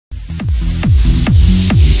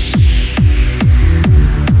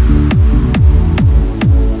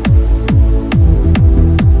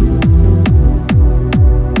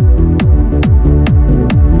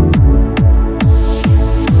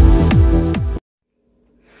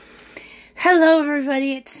Hello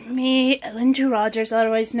everybody, it's me, Lindsay Rogers,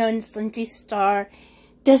 otherwise known as Lindsay Star.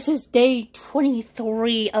 This is day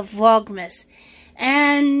 23 of Vlogmas.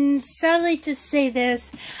 And sadly to say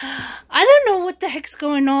this, I don't know what the heck's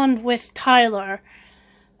going on with Tyler.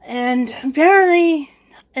 And apparently,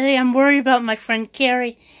 I'm worried about my friend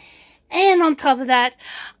Carrie. And on top of that,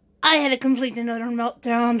 I had to complete another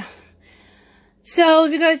meltdown. So,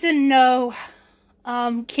 if you guys didn't know,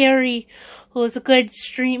 Carrie, who is a good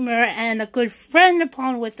streamer and a good friend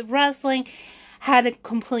upon with wrestling, had a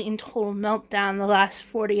complete and total meltdown the last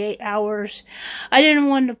 48 hours. I didn't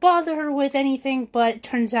want to bother her with anything, but it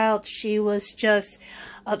turns out she was just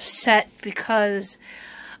upset because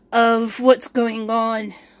of what's going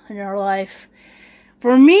on in her life.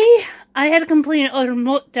 For me, I had a complete and utter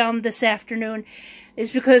meltdown this afternoon.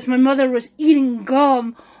 It's because my mother was eating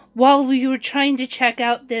gum while we were trying to check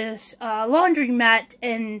out this laundromat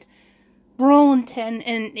in Burlington,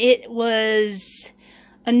 and it was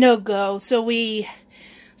a no-go. So the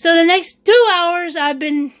next 2 hours I've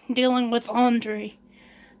been dealing with laundry.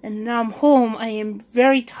 And now I'm home. I am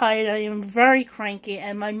very tired, I am very cranky,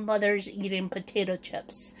 and my mother's eating potato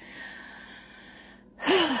chips.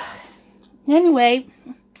 Anyway,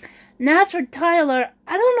 now as for Tyler,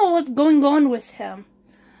 I don't know what's going on with him.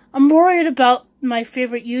 I'm worried about my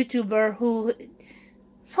favorite YouTuber who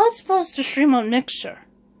was supposed to stream on Mixer.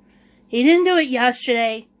 He didn't do it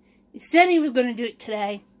yesterday. He said he was going to do it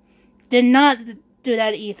today. Did not do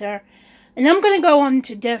that either. And I'm going to go on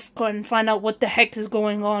to Discord and find out what the heck is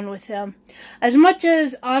going on with him. As much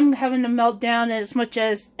as I'm having a meltdown, and as much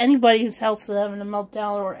as anybody who's else is having a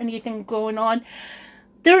meltdown or anything going on,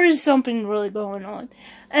 there is something really going on.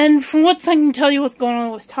 And from what I can tell you what's going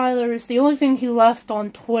on with Tyler is the only thing he left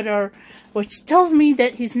on Twitter, which tells me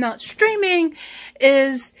that he's not streaming,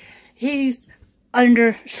 is he's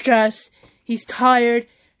under stress. He's tired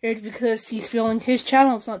because he's feeling his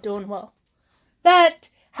channel's not doing well.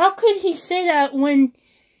 How could he say that when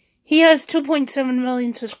he has 2.7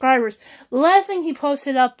 million subscribers? The last thing he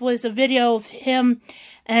posted up was a video of him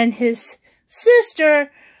and his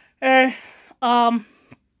sister,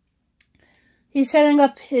 he's setting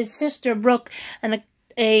up his sister Brooke and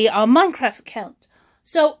a Minecraft account.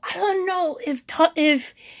 So I don't know if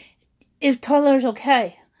Tyler's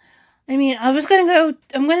okay. I mean, I'm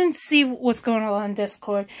gonna see what's going on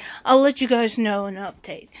Discord. I'll let you guys know an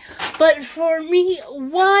update. But for me,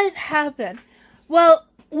 what happened? Well,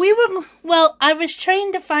 I was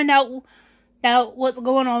trying to find out what's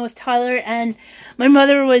going on with Tyler, and my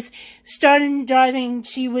mother was starting driving.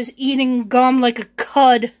 She was eating gum like a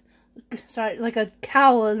cud. Sorry, like a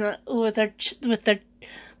cow with her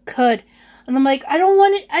cud. And I'm like,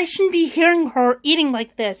 I shouldn't be hearing her eating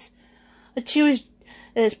like this. But she was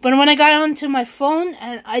this. But when I got onto my phone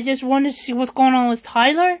and I just wanted to see what's going on with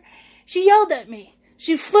Tyler, she yelled at me.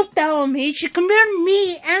 She flipped out on me. She compared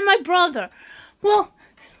me and my brother. Well,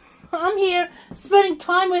 I'm here spending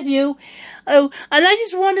time with you. And I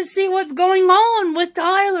just want to see what's going on with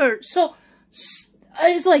Tyler. So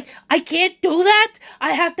it's like, I can't do that.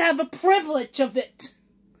 I have to have a privilege of it.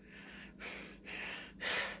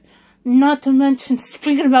 Not to mention,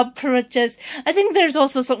 speaking about privileges, I think there's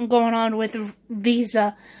also something going on with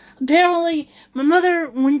Visa. Apparently, my mother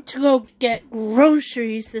went to go get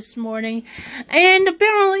groceries this morning, and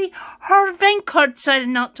apparently her bank card decided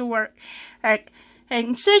not to work.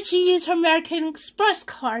 And said she used her American Express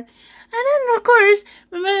card. And then, of course,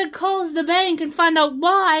 my mother calls the bank and find out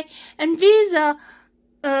why, and Visa,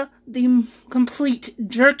 the complete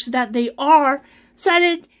jerks that they are,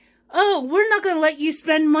 decided, oh, we're not going to let you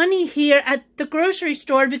spend money here at the grocery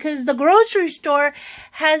store because the grocery store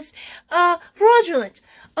has, fraudulent.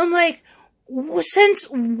 I'm like, since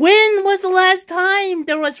when was the last time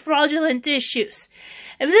there was fraudulent issues?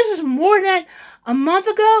 If this is more than a month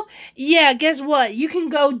ago, yeah, guess what? You can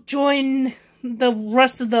go join the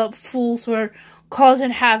rest of the fools who are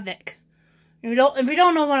causing havoc. If you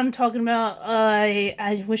don't know what I'm talking about,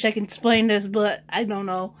 I wish I could explain this, but I don't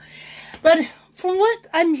know. But from what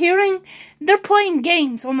I'm hearing, they're playing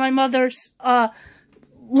games on my mother's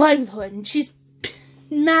livelihood, and she's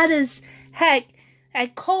mad as heck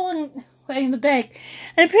at calling the bank.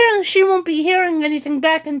 And apparently she won't be hearing anything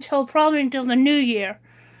back probably until the new year.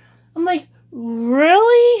 I'm like,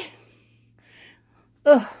 really?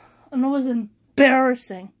 Ugh, and it was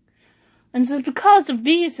embarrassing. And so it's because of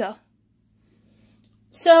Visa.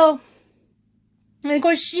 So, and of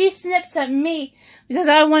course, she snips at me because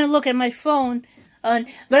I want to look at my phone. But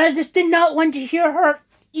I just did not want to hear her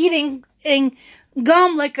eating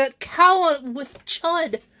gum like a cow with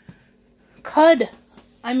cud.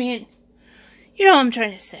 I mean, you know what I'm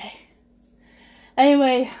trying to say.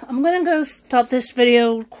 Anyway, I'm gonna go stop this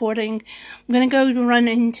video recording. I'm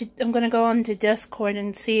gonna go onto Discord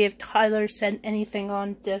and see if Tyler sent anything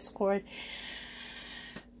on Discord.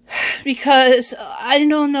 Because I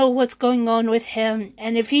don't know what's going on with him.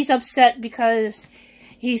 And if he's upset because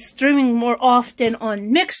he's streaming more often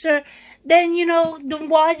on Mixer, then, you know, then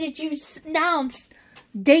why did you announce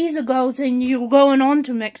days ago saying you were going on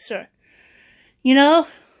to Mixer? You know?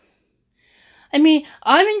 I mean,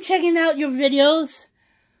 I've been checking out your videos.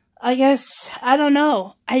 I guess, I don't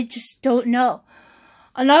know. I just don't know.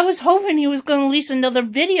 And I was hoping he was going to release another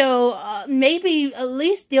video, maybe at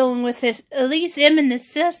least dealing with at least him and his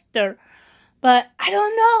sister. But I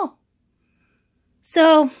don't know.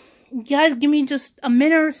 So, you guys give me just a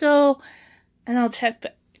minute or so, and I'll check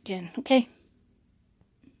back again, okay?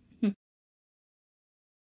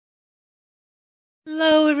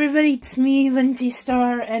 Hello everybody, it's me, Lindsay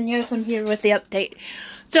Star, and yes, I'm here with the update.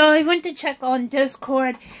 So I went to check on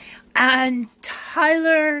Discord, and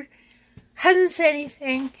Tyler hasn't said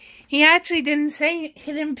anything. He actually didn't say,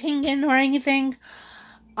 he didn't ping in or anything.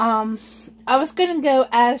 I was gonna go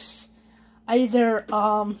ask either,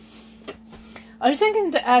 I was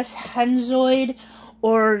thinking to ask Henzoid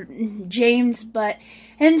or James, but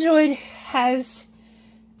Henzoid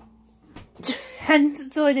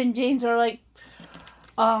and James are like,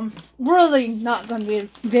 really not going to be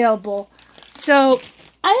available. So,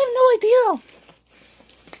 I have no idea.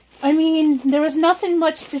 I mean, there was nothing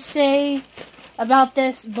much to say about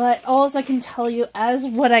this, but all I can tell you, as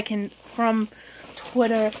what I can from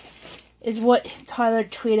Twitter, is what Tyler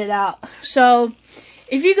tweeted out. So,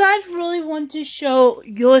 if you guys really want to show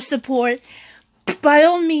your support, by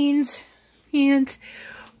all means, and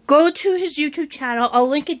go to his YouTube channel. I'll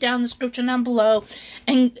link it down in the description down below,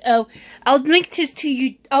 and I'll link his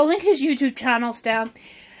YouTube channels down.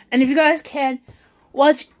 And if you guys can,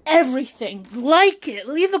 watch everything, like it,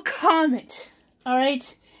 leave a comment, all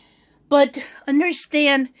right? But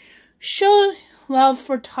understand, show love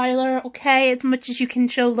for Tyler, okay? As much as you can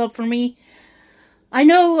show love for me. I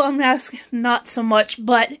know I'm asking not so much,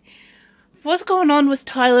 but what's going on with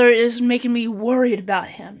Tyler is making me worried about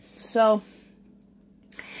him. So,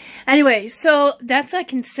 anyway, so that's all I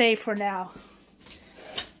can say for now.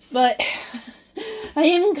 But I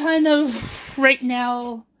am kind of right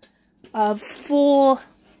now full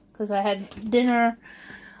because I had dinner.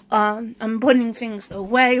 I'm putting things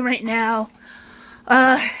away right now.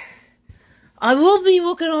 I will be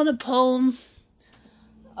working on a poem.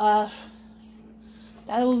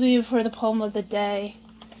 That will be for the poem of the day.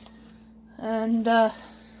 And I'll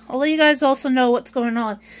let you guys also know what's going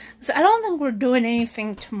on. So I don't think we're doing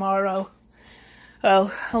anything tomorrow.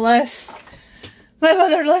 Oh, unless my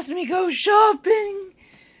mother lets me go shopping.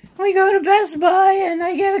 We go to Best Buy and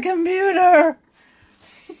I get a computer.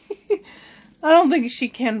 I don't think she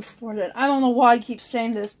can afford it. I don't know why I keep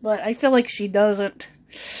saying this, but I feel like she doesn't.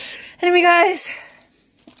 Anyway, guys,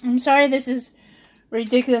 I'm sorry this is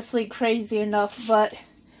ridiculously crazy enough, but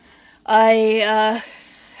I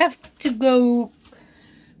have to go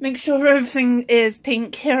make sure everything is taken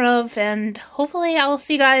care of, and hopefully I'll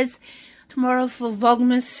see you guys tomorrow for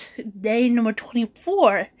Vlogmas day number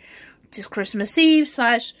 24, which is Christmas Eve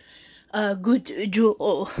 / Good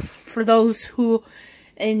Jul for those who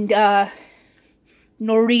in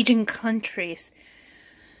Norwegian countries.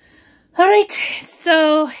 Alright,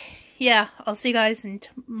 so yeah, I'll see you guys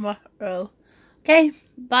tomorrow. Okay,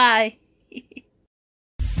 bye.